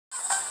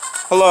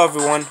Hello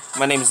everyone,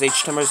 my name is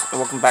HTimbers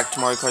and welcome back to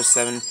Mario Kart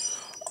 7.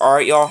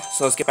 Alright y'all,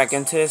 so let's get back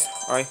into this.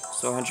 Alright,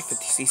 so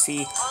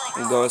 150cc,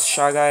 we'll go as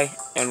Shy Guy,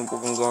 and we're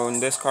going to go in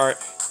this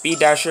cart. Speed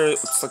Dasher with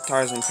slick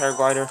tires and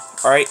paraglider.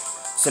 Alright,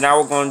 so now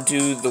we're going to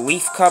do the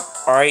Leaf Cup.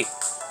 Alright,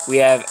 we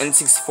have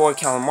N64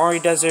 Calamari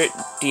Desert,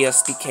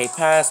 DSDK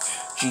Pass,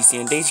 GC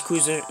and Daisy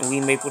Cruiser, and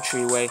Wii Maple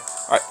Treeway.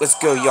 Alright, let's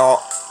go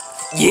y'all.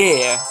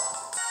 Yeah!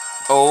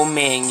 Oh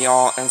man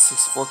y'all,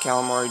 N64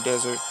 Calamari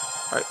Desert.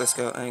 Alright, let's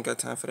go. I ain't got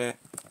time for that.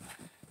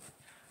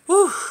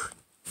 Whew.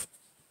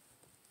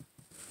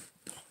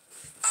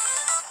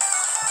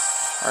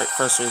 Alright,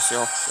 first race,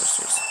 y'all. First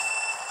race.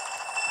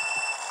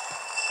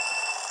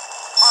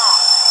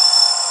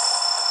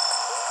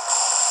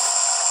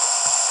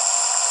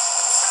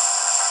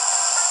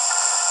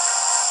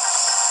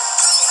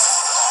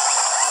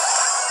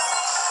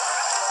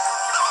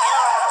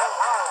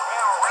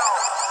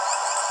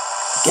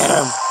 Get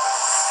him!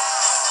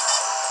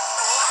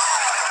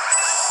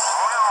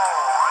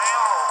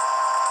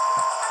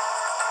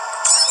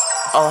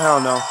 Oh,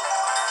 hell no.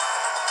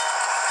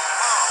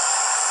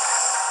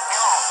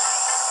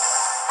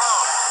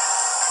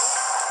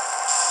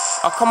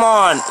 Oh, come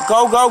on.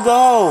 Go, go,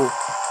 go.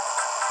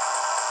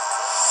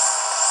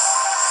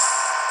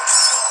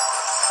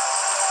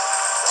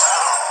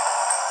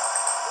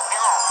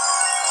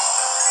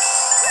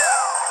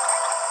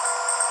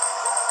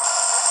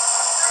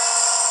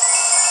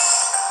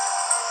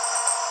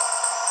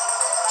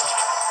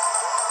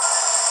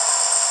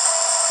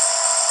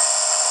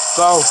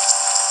 Go.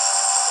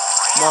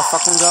 More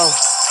fucking go.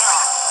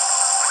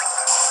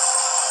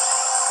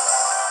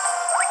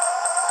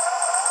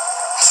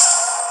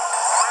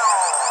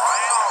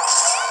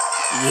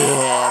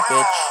 Yeah,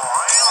 bitch.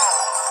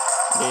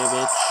 Yeah,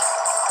 bitch.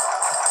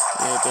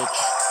 Yeah, bitch.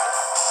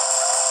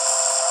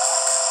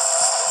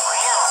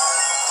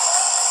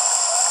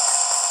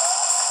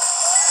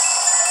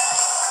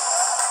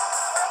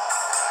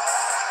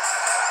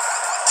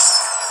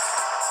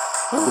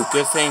 Ooh,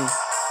 good thing.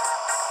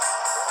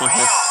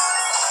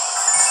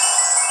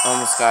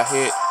 Almost got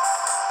hit,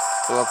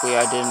 but luckily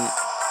I didn't.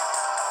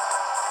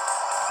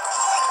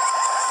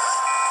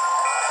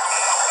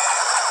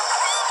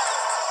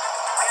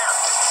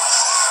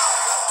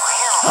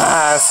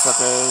 Ah,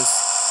 suckers.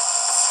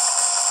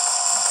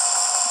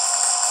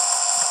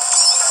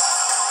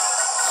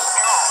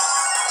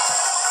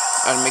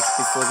 I'd make it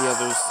before the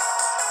others.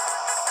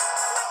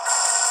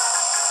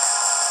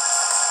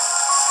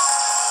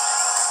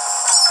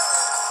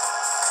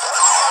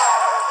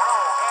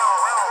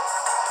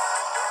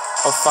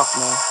 Oh, fuck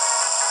no.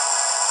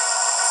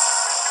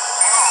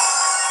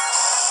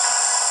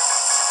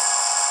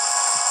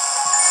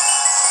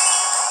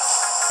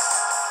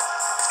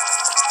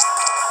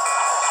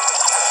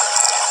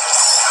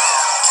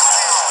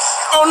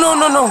 Oh, no,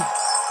 no, no.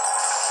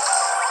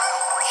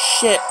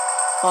 Shit.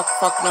 Fuck,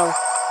 fuck, no.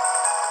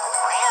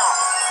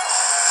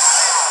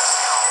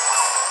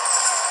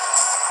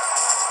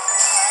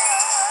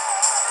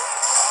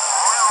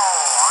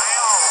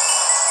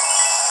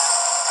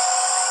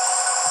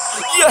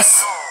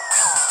 Yes!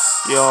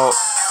 Yo.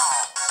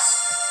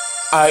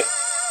 I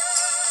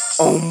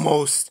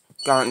almost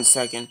got in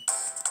second.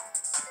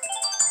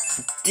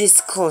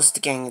 This close to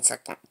getting in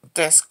second.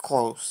 This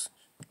close.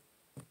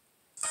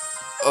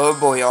 Oh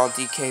boy, y'all.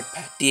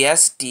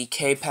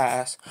 DSDK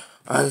pass.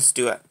 Alright, let's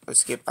do it.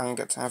 Let's get. I ain't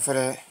got time for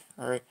that.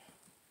 Alright.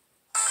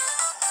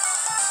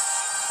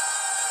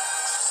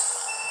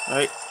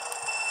 Alright.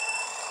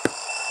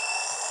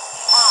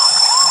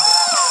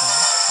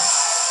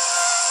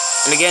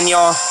 And again,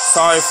 y'all,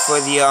 sorry for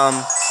the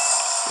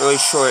really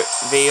short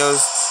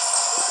videos.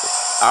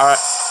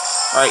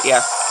 Alright,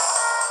 yeah.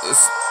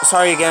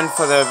 Sorry again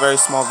for the very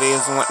small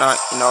videos and whatnot.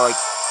 You know, like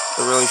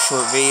the really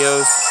short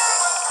videos.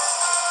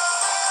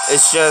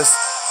 It's just,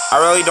 I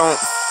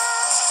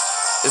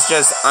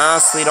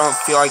honestly don't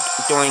feel like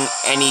doing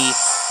any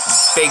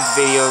big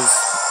videos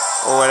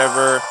or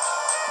whatever,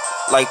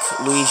 like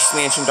Luigi's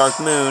Mansion Dark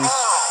Moon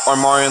or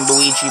Mario and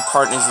Luigi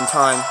Partners in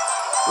Time,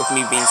 with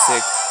me being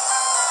sick.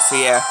 So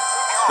yeah,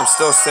 I'm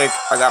still sick.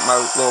 I got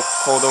my little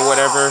cold or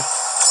whatever,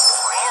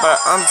 but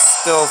I'm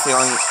still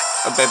feeling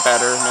a bit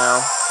better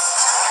now.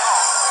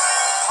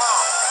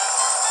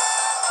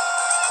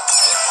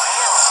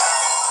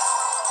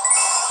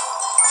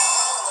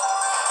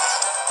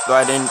 Though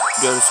I didn't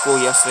go to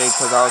school yesterday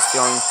because I was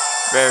feeling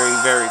very,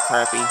 very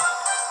crappy.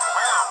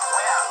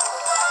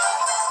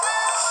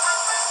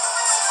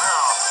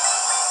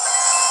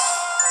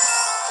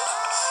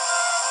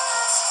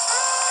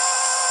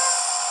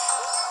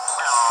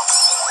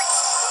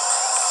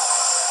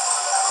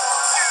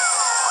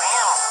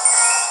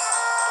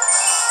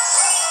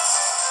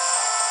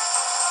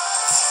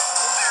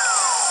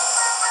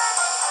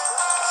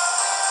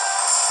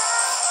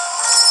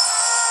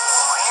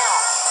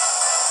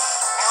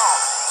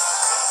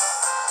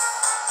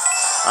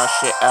 Oh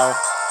shit, ow.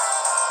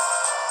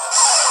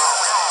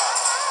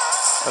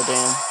 Oh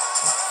damn.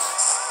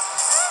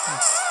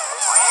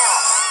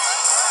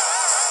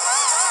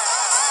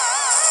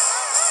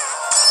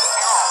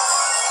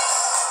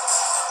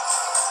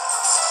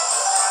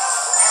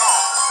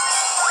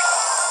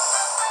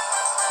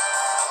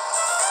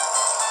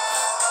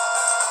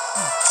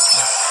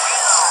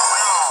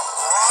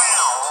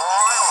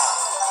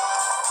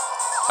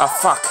 Oh,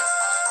 fuck.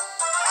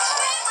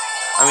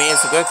 I mean,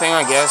 it's a good thing,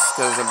 I guess,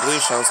 because the blue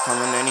shell's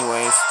coming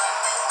anyways.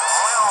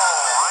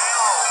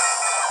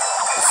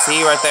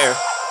 See, right there.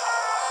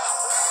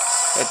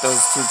 Hit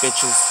those two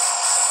bitches.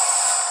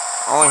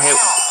 Only hit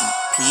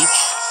Peach.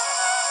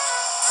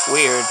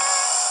 Weird.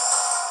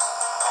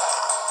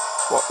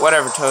 Well,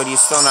 whatever, Toad. You're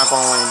still not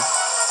gonna win.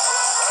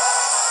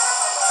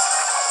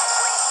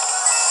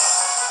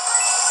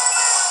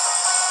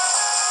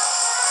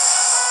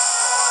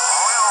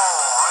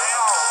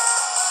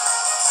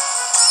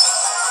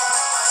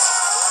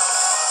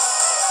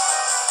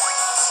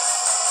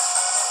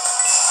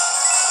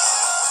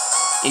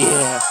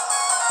 Yeah.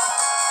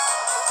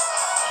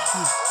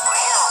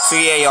 So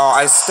yeah, y'all,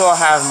 I still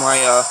have my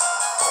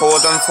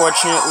cold,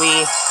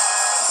 unfortunately.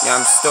 Yeah,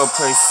 I'm still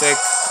pretty sick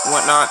and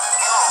whatnot.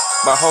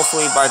 But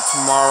hopefully by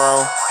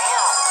tomorrow,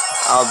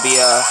 I'll be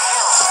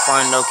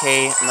fine,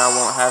 okay, and I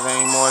won't have it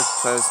anymore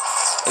because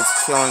it's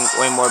feeling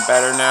way more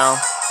better now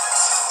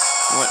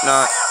and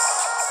whatnot.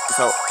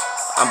 So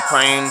I'm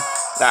praying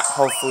that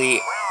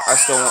hopefully I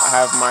still won't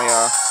have my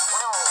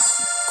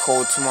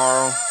cold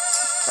tomorrow.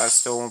 I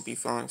still won't be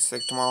feeling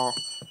sick tomorrow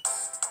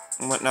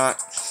and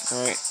whatnot.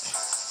 Alright.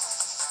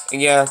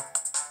 And yeah,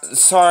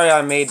 sorry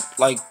I made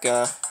like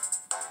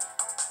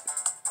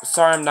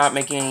sorry I'm not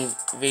making any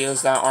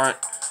videos that aren't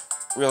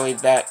really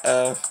that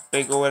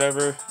big or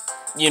whatever.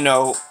 You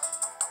know,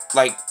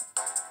 like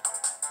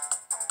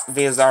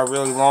videos that are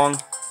really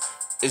long.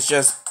 It's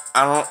just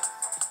I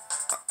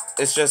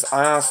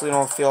honestly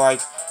don't feel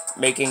like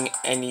making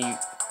any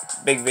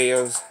big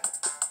videos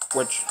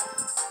which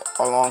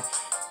are long.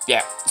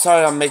 Yeah,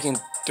 sorry I'm making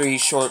 3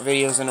 short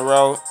videos in a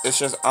row. It's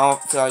just I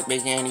don't feel like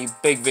making any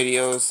big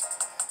videos.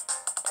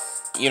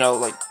 You know,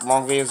 like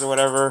long videos or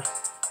whatever.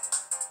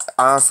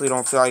 I honestly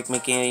don't feel like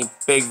making any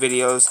big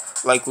videos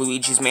like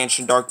Luigi's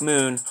Mansion Dark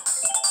Moon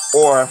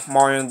or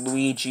Mario and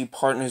Luigi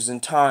Partners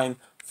in Time,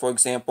 for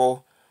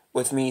example,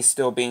 with me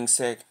still being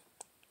sick.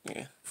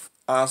 Yeah,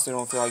 I honestly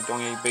don't feel like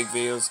doing any big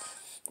videos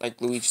like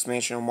Luigi's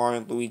Mansion or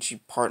Mario and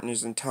Luigi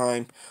Partners in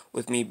Time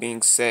with me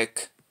being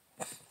sick.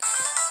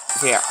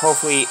 So yeah,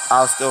 hopefully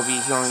I'll still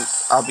be healing.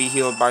 I'll be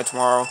healed by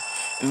tomorrow,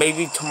 and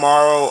maybe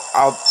tomorrow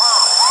I'll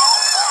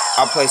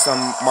play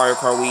some Mario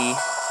Kart Wii.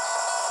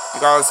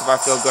 Regardless if I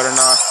feel good or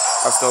not,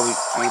 I'll still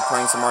be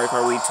playing some Mario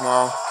Kart Wii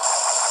tomorrow.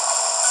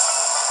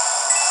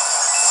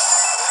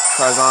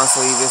 Because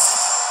honestly, this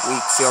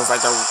week feels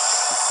like a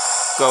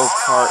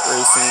go-kart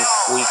racing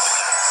week.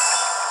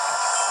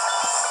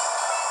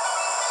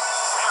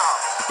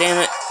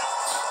 Damn it.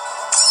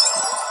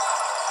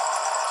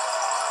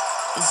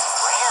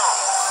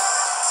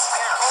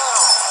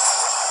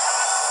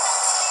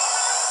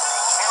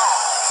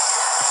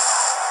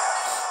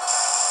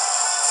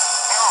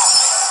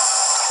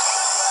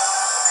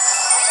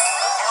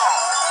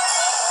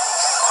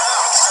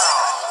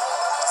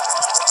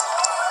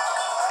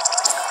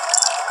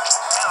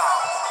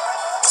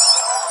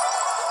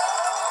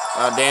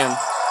 Oh, damn.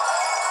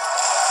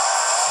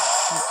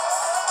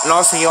 And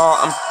also,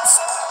 y'all,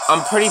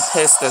 I'm pretty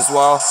pissed as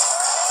well.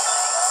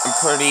 I'm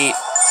pretty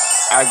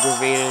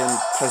aggravated and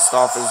pissed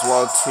off as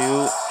well,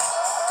 too.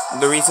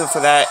 The reason for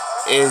that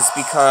is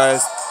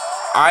because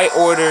I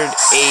ordered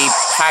a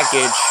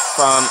package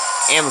from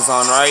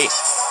Amazon, right?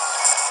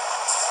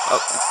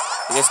 Oh,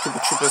 I guess Koopa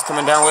Troopa's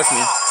coming down with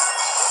me.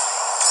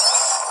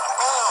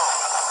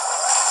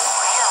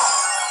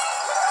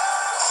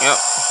 Yep.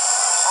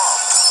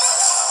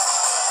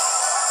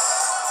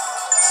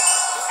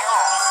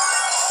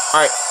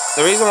 Alright,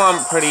 the reason why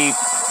I'm pretty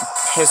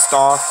pissed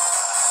off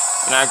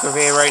and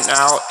aggravated right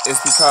now is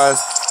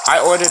because I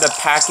ordered a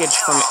package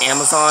from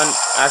Amazon,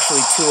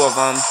 actually 2 of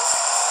them,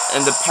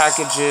 and the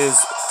packages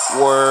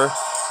were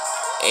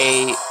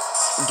a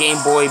Game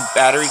Boy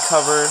battery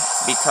cover,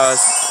 because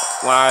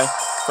when I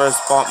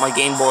first bought my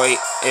Game Boy,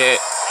 it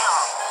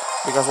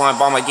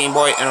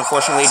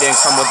unfortunately didn't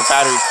come with a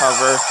battery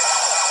cover.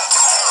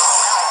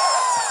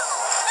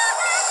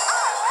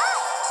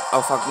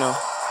 Oh fuck no.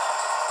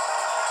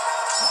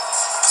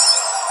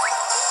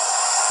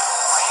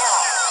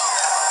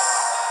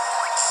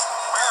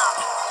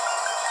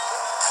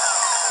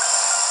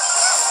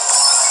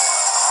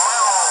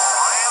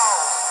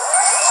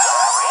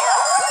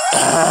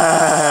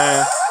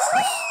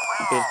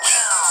 Bitch.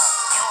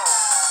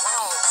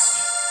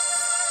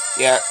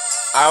 Yeah,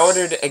 I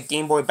ordered a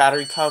Game Boy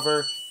battery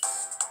cover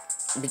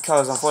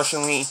because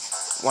unfortunately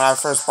when I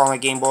first bought my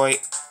Game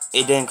Boy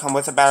it didn't come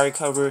with a battery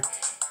cover,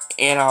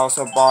 and I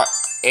also bought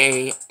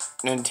a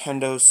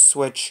Nintendo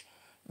Switch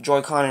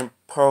Joy-Con and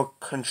Pro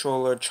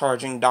Controller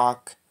charging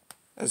dock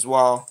as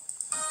well.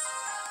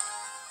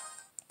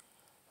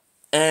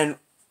 And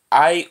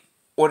I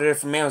ordered it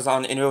from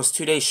Amazon and it was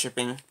 2 days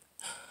shipping.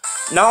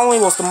 Not only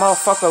was the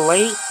motherfucker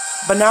late,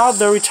 but now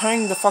they're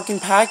returning the fucking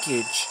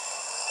package.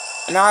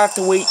 And now I have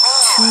to wait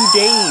 2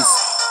 days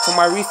for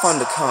my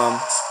refund to come.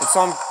 And so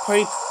I'm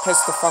pretty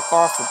pissed the fuck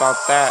off about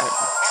that.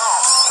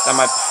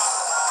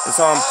 And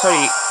so I'm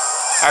pretty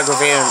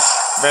aggravated and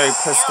very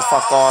pissed the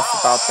fuck off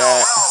about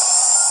that.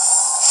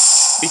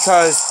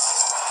 Because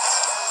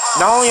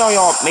not only are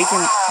y'all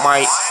making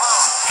my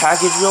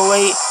package real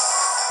late,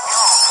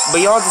 but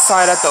y'all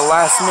decide at the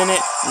last minute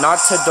not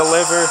to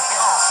deliver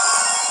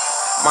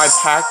my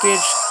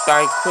package that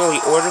I clearly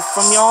ordered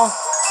from y'all.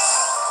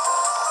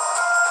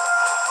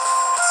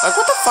 Like,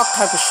 what the fuck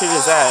type of shit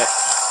is that?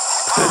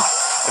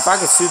 If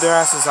I could sue their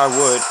asses, I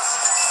would.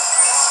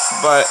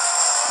 But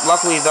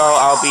luckily though,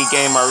 I'll be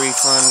getting my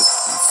refund.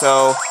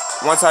 So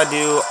once I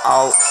do,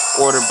 I'll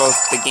order both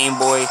the Game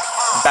Boy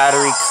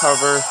battery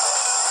cover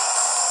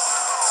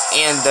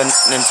and the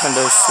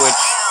Nintendo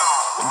Switch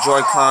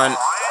Joy-Con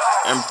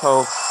and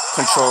Pro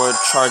Controller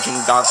charging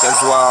dock as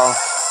well.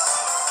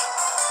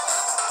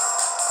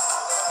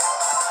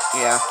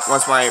 Yeah,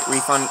 once my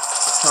refund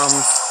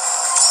comes,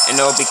 and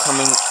it'll be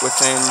coming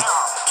within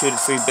 2 to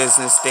 3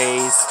 business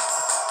days.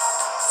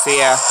 So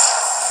yeah,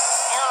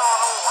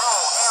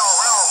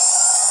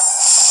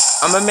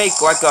 I'm gonna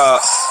make like a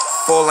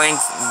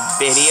full-length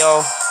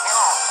video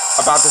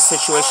about the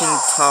situation,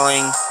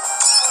 telling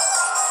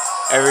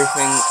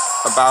everything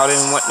about it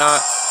and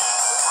whatnot.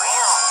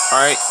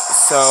 Alright,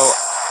 so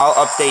I'll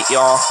update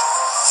y'all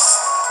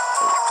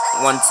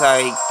once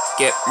I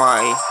get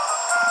my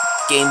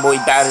Game Boy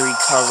battery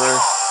cover,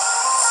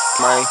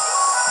 my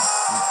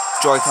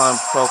Joy-Con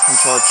Pro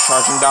Controller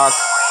charging dock.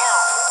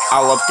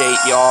 I'll update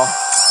y'all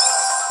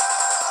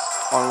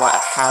on what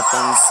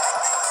happens,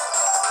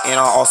 and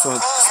I'll also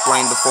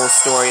explain the full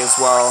story as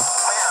well.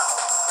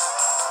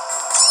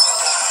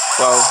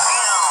 Well,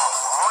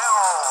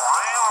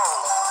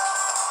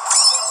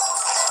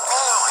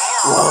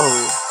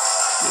 whoa,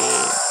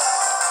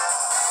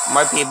 yeah,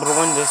 might be able to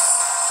win this.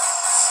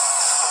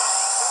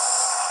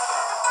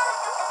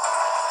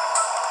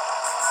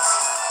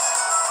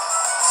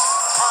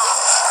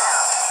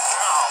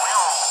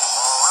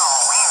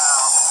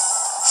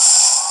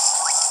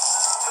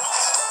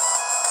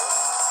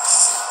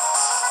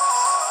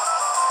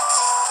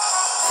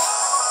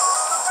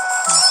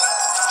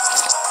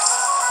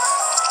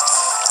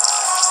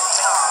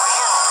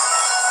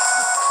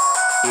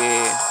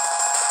 Yeah.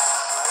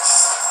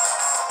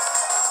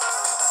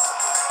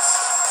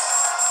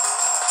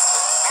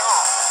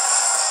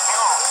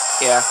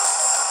 Yeah.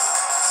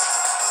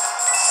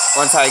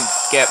 Once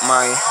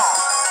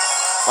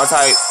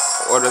I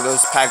order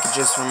those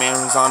packages from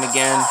Amazon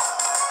again,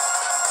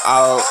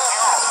 I'll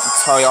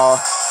tell y'all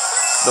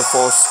the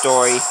full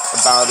story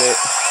about it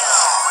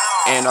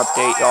and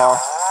update y'all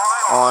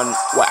on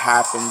what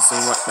happens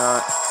and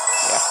whatnot.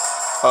 Yeah.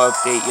 I'll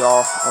update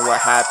y'all on what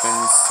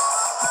happens.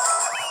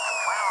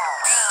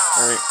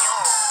 Alright.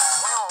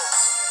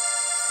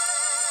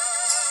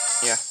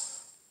 Yeah.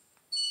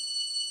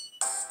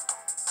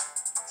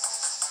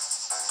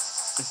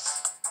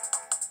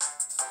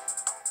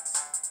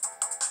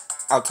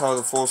 I'll tell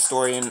the full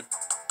story and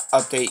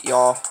update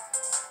y'all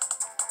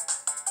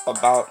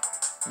about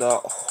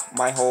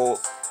my whole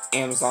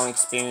Amazon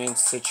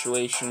experience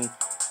situation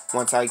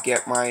once I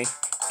get my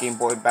Game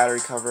Boy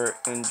battery cover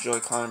and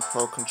Joy-Con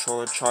Pro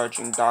Controller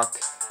charging dock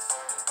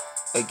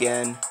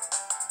again.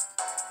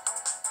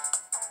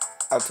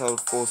 I'll tell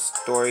the full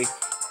story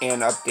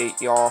and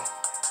update y'all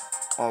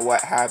on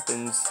what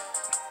happens.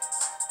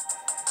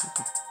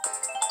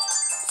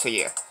 So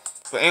yeah.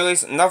 But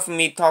anyways, enough of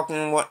me talking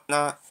and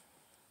whatnot.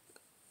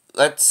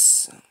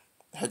 Let's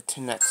head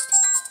to next.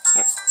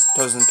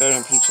 Toes in third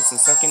and Peaches in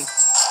second.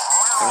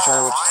 And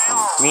Charlie, which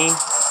is me,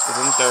 is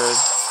in third.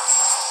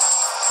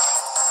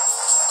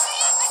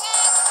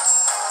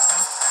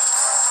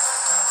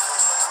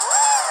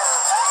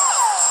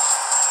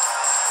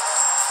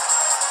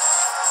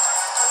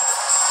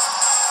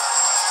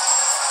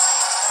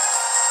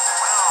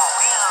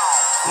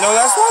 No,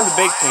 that's one of the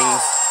big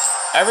things.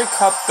 Every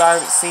cup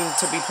that I seem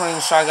to be playing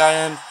Shy Guy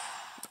in,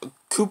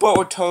 Koopa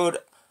or Toad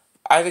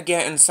either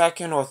get in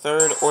second or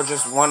third, or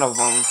just one of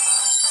them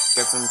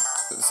gets in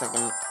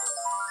second.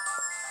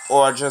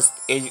 Or just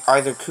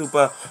either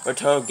Koopa or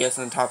Toad gets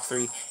in the top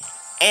 3.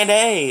 And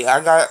hey,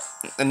 I got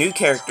a new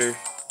character.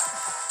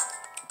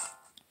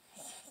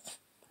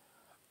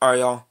 Alright,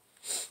 y'all.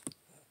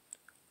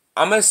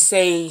 I'm gonna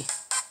say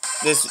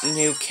this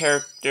new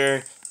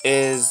character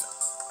is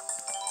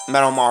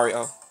Metal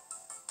Mario.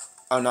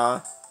 Oh,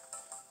 no.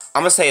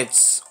 I'm gonna say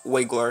it's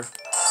Wiggler.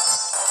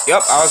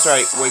 Yep, I was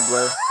right,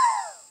 Wiggler.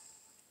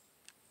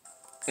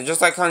 And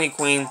just like Honey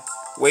Queen,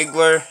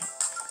 Wiggler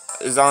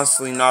is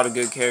honestly not a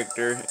good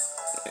character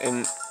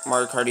in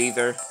Mario Kart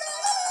either.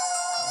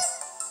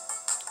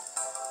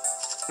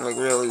 Like,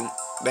 really,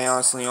 they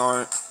honestly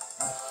aren't.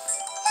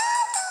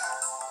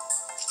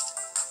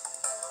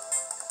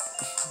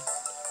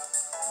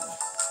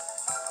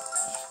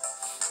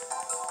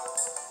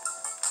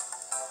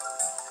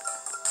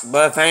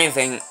 But if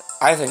anything,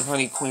 I think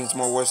Honey Queen's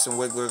more worse than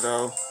Wiggler,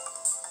 though.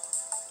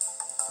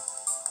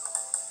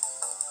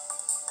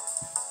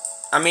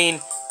 I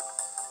mean,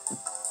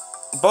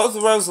 both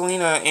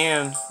Rosalina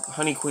and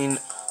Honey Queen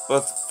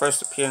both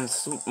first appeared in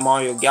Super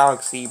Mario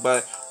Galaxy,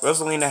 but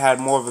Rosalina had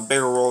more of a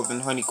bigger role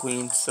than Honey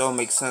Queen, so it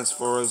makes sense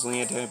for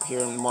Rosalina to appear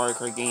in Mario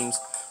Kart games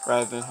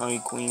rather than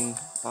Honey Queen,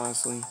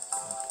 honestly.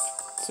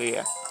 So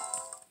yeah.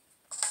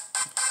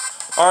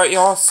 Alright,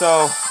 y'all,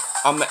 so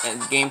I'm going to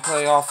end the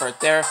gameplay off right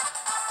there.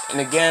 And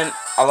again,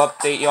 I'll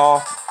update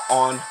y'all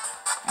on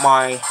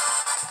my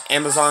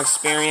Amazon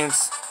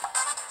experience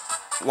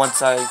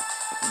once I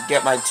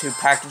get my 2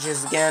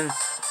 packages again.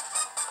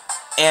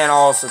 And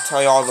I'll also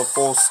tell y'all the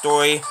full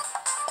story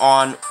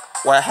on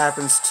what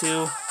happens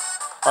too.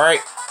 Alright,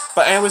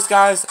 but anyways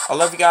guys, I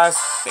love you guys.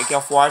 Thank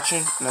y'all for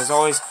watching. And as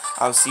always,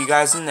 I'll see you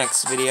guys in the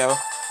next video.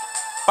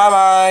 Bye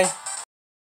bye!